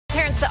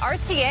Terrence, the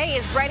RTA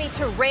is ready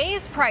to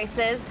raise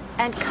prices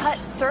and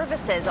cut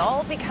services,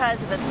 all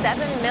because of a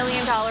 $7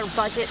 million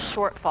budget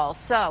shortfall.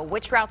 So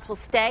which routes will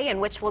stay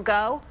and which will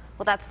go?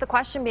 Well, that's the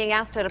question being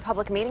asked at a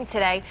public meeting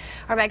today.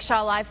 Our Meg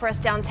Shaw live for us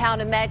downtown.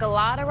 And Meg, a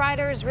lot of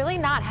riders really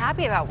not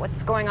happy about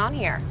what's going on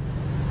here.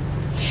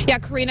 Yeah,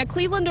 Karina,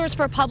 Clevelanders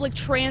for Public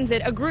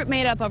Transit, a group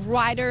made up of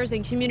riders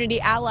and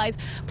community allies,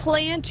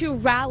 plan to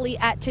rally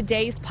at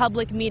today's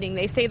public meeting.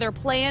 They say their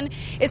plan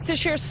is to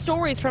share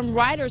stories from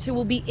riders who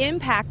will be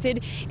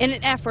impacted in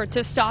an effort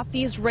to stop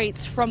these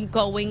rates from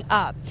going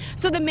up.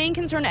 So the main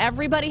concern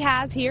everybody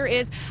has here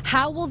is,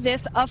 how will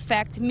this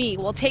affect me?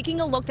 Well,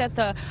 taking a look at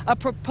the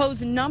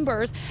proposed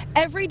numbers,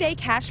 everyday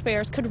cash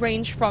fares could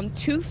range from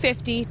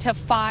 $2.50 to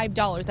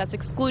 $5. That's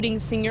excluding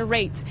senior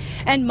rates.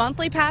 And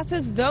monthly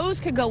passes, those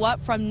could go up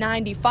from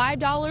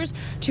 $95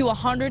 to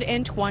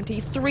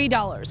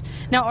 $123.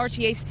 Now,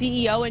 RTA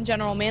CEO and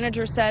general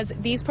manager says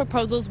these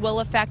proposals will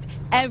affect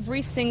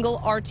every single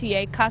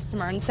RTA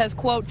customer and says,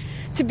 quote,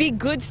 "To be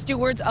good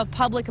stewards of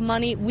public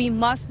money, we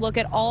must look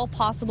at all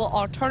possible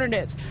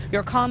alternatives.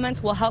 Your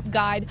comments will help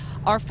guide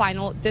our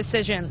final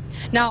decision."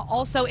 Now,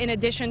 also, in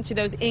addition to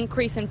those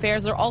increase in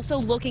fares, they're also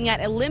looking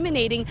at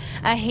eliminating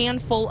a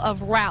handful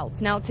of routes.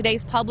 Now,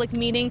 today's public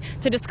meeting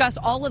to discuss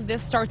all of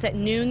this starts at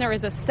noon. There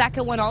is a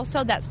second one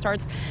also that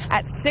starts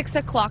at 6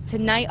 o'clock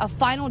tonight. A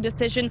final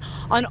decision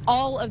on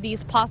all of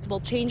these possible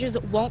changes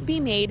won't be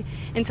made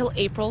until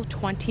April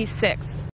 26th.